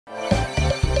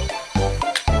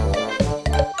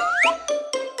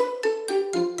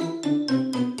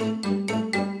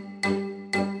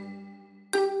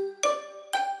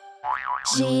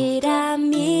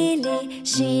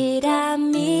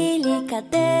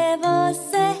Cadê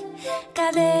você?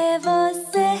 Cadê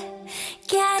você?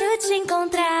 Quero te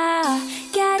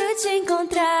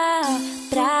encontrar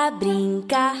pra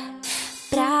brincar,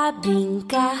 pra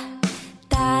brincar.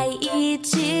 Tai e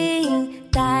Tim,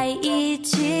 Tai e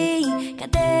Tim,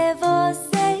 cadê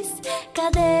vocês?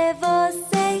 Cadê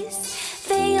vocês?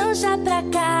 Venham já pra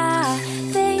cá,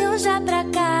 venham já pra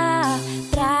cá,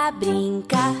 pra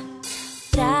brincar,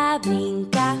 pra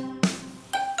brincar.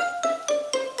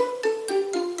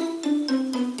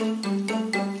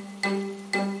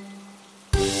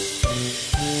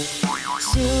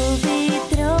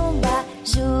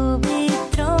 Jubi,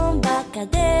 tromba,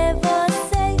 cadê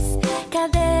vocês?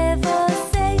 Cadê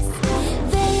vocês?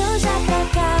 Venham já pra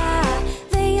cá,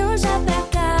 venham já pra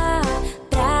cá,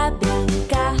 pra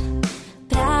brincar,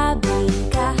 pra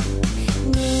brincar.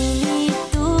 Nini e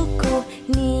Tuco,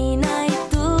 Nina e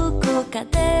Tuco,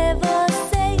 cadê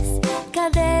vocês?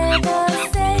 Cadê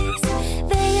vocês?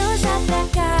 Venham já pra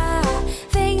cá,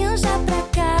 venham já pra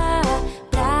cá,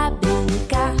 pra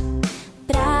brincar,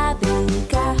 pra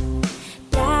brincar.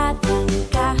 Pra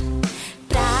brincar,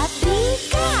 pra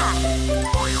brincar.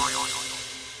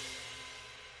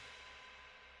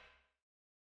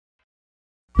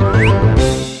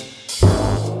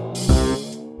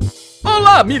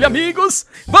 Olá, milha amigos!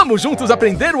 Vamos juntos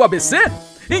aprender o ABC?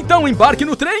 Então embarque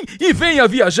no trem e venha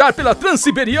viajar pela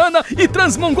Transiberiana e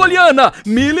Transmongoliana.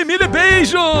 Mille, mille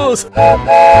beijos!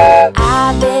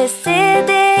 A, B, C,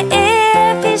 D, E,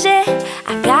 F, G,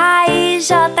 H, I,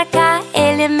 J, K,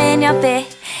 L, M, N, O, P,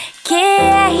 Q,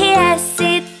 R, S, T,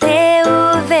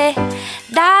 U, V,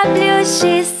 W,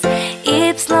 X,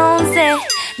 Y, Z.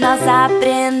 Nós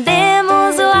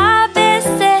aprendemos o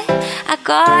ABC,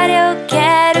 agora eu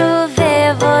quero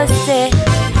ver você.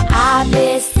 A,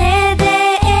 B, C, D,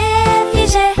 E, F,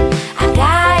 G,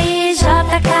 H, I,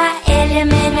 J, K, L,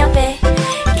 M, N, O, P,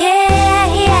 Q,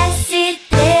 R, S,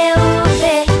 T, U,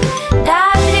 V,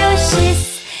 W,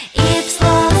 X, Y,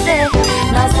 Z.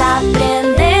 Nós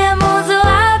aprendemos o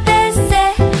ABC,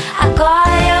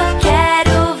 agora eu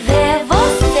quero ver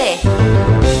você.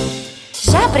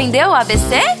 Já aprendeu o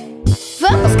ABC?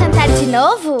 Vamos cantar de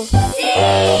novo?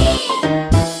 Sim!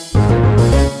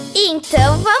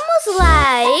 Então vamos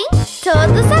lá, hein?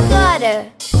 Todos agora.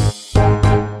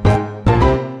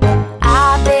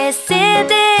 A, B, C,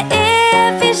 D, E,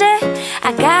 F, G,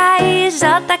 H, I,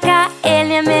 J, K,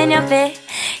 L, M, N, O, P,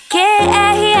 Q,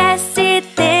 R, S, T,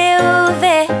 U,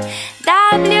 V,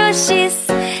 W, X,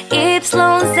 Y,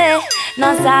 Z.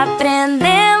 Nós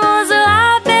aprendemos o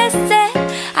ABC,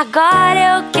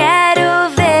 agora eu quero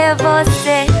ver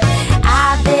você.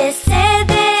 A, B, C,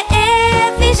 D, E,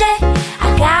 F, G,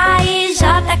 H, I,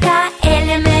 J, K,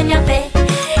 L, M, N, O, P,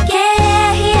 Q,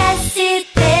 R, S,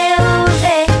 T, U, V,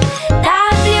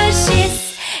 W,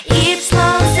 X, Y,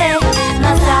 Z.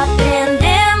 Nós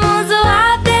aprendemos o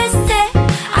ABC,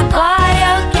 agora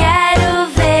eu quero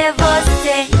ver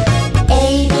você. A,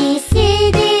 B, C,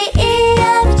 D, E,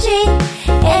 F, G,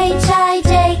 H, I,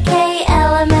 J, K,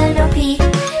 L, M, N, O, P,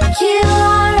 Q,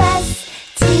 R, S,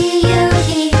 T, U, V,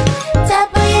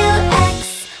 W, X,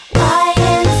 Y,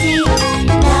 and Z.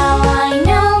 Now I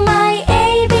know my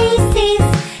ABCs.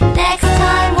 Next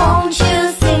time won't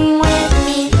you sing with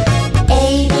me?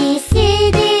 A, B,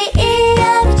 C, D, E,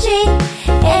 F, G,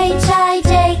 H, I,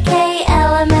 J, K,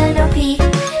 L, M, N, O, P, Q,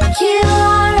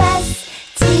 R, S,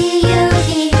 T, U, V,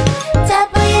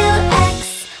 W,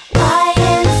 X, Y,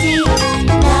 and Z.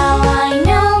 Now I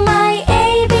know my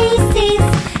ABCs.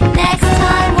 Next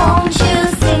time won't you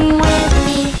sing with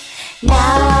me?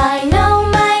 Now I know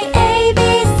my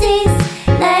ABCs.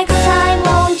 Next time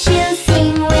won't you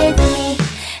sing with me?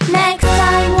 Next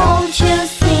time won't you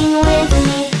sing with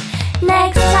me?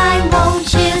 Next time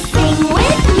won't you sing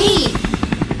with me?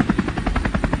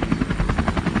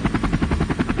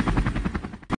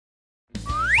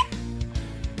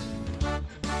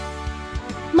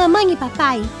 Mamãe e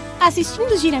papai,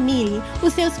 assistindo Giramille,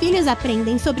 os seus filhos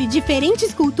aprendem sobre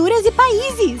diferentes culturas e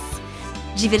países.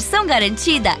 Diversão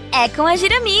garantida é com a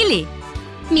Giramille.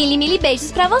 Mille, mille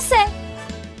beijos pra você.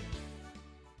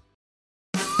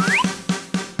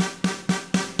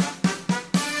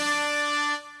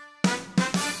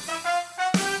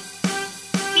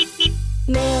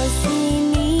 Meu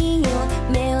sininho,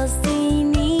 meu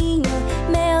sininho,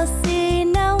 meu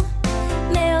sinão,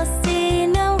 meu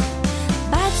sinão.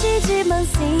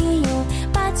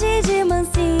 Bate de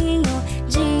mansinho,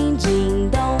 din, din,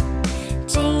 dom,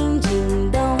 din, din,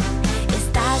 dom.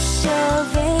 Está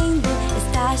chovendo,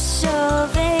 está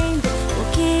chovendo. O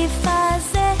que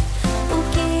fazer, o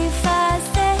que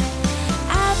fazer?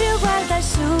 Abre o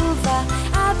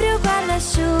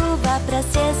guarda-chuva pra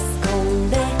se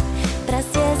esconder, pra se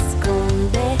esconder.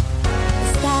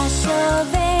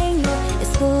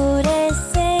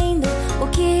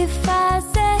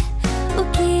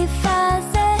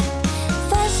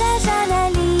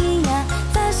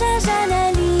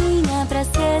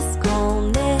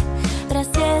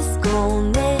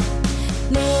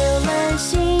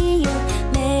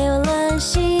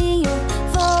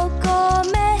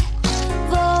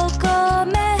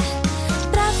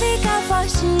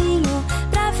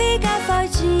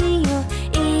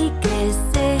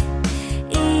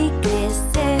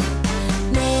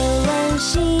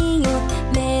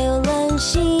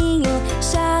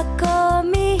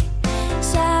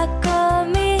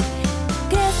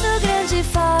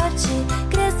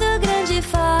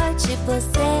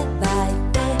 Você vai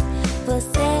ver,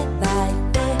 você vai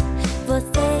ver,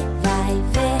 você vai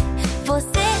ver,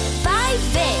 você vai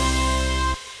ver.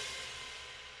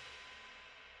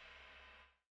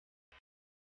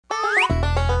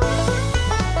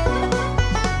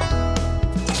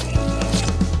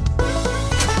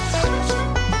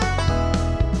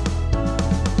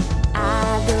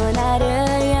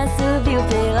 Aranha subiu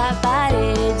pela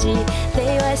parede,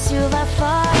 veio a chuva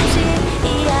forte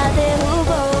e a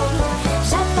derrubou.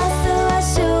 Já passou a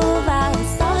chuva, o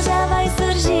sol já vai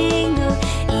surgindo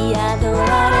e a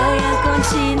Dona Aranha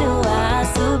continua a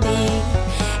subir.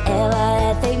 Ela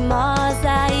é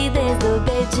teimosa e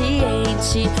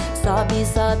desobediente, sobe,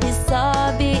 sobe,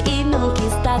 sobe e nunca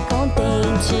está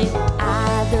contente.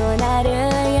 A Dona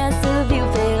Aranha subiu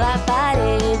pela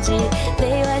parede,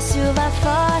 veio a chuva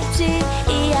forte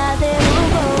e a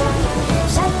derrubou.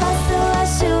 Já passou a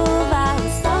chuva, o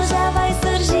sol já vai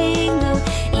surgindo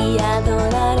e a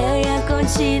Dona Aranha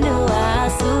continua a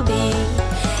subir.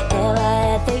 Ela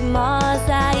é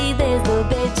teimosa e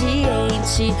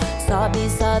desobediente, sobe,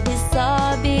 sobe,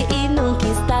 sobe e nunca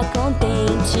está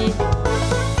contente.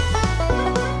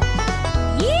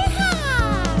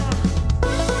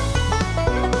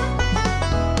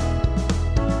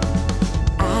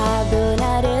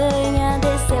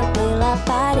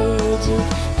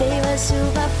 Veio a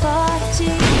chuva forte e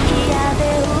a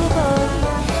derrubou.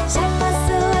 Já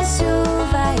passou a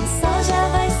chuva e o sol já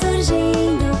vai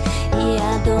surgindo e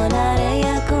a Dona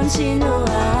Aranha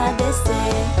continua a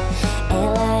descer.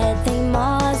 Ela é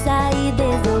teimosa e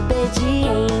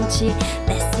desobediente,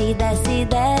 desce, desce,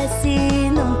 desce e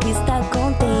nunca está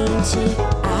contente.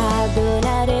 A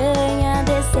Dona Aranha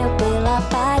desceu pela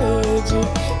parede,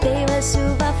 veio a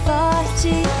chuva forte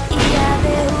e a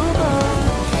derrubou.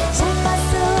 Já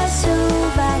passou a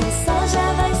chuva e o sol já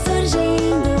vai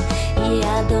surgindo e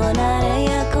a Dona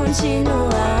Aranha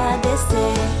continua a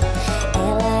descer.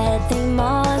 Ela é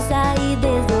teimosa e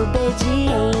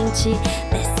desobediente,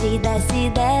 desce, desce,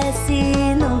 desce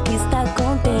e nunca está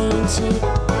contente.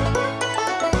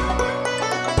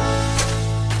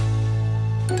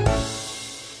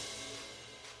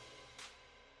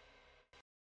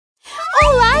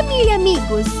 Olá, mili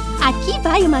amigos! Aqui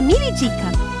vai uma mili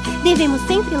dica. Devemos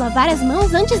sempre lavar as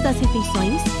mãos antes das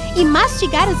refeições e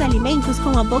mastigar os alimentos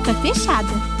com a boca fechada.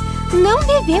 Não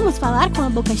devemos falar com a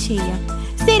boca cheia.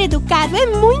 Ser educado é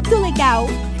muito legal!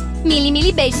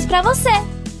 Mili beijos pra você!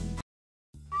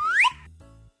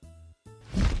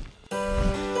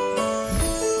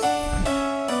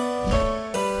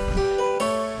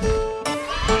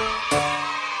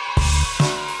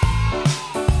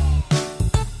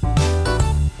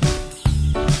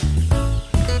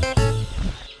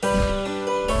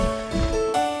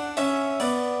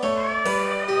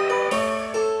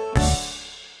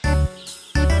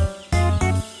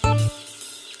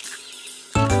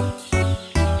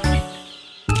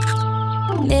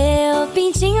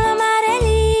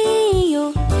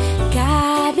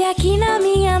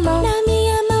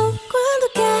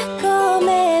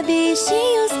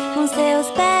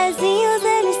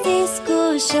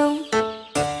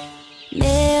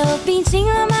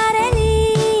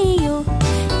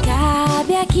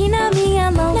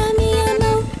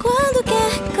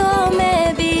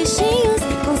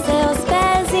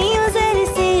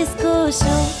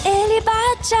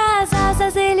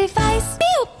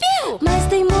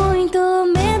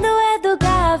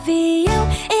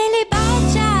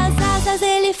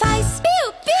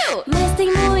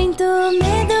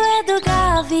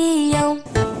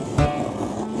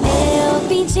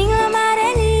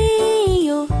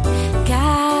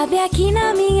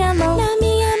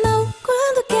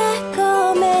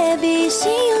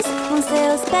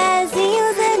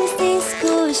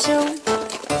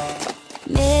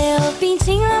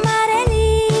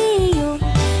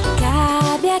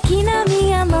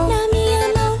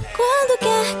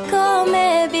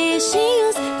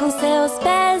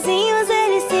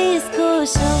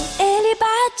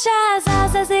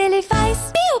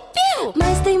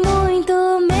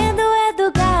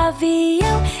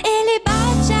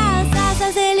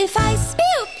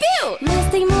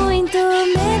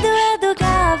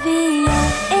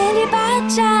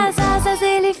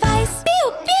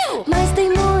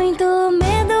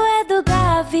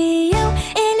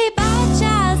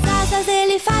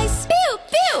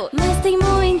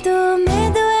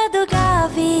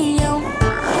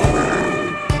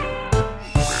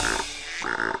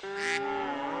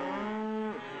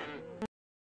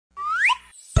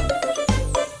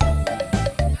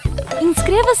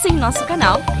 Inscreva-se em nosso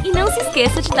canal e não se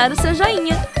esqueça de dar o seu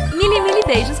joinha. Mili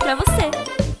beijos pra você!